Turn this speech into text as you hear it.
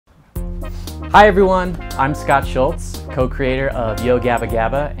Hi everyone, I'm Scott Schultz, co-creator of Yo Gabba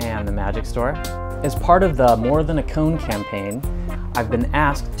Gabba and the Magic Store. As part of the More Than a Cone campaign, I've been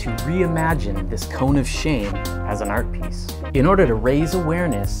asked to reimagine this cone of shame as an art piece in order to raise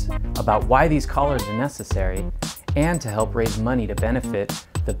awareness about why these collars are necessary and to help raise money to benefit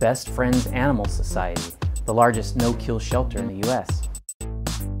the Best Friends Animal Society, the largest no-kill shelter in the US.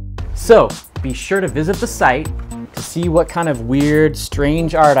 So be sure to visit the site to see what kind of weird,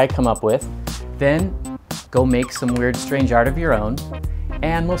 strange art I come up with. Then go make some weird, strange art of your own.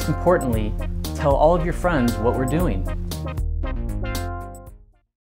 And most importantly, tell all of your friends what we're doing.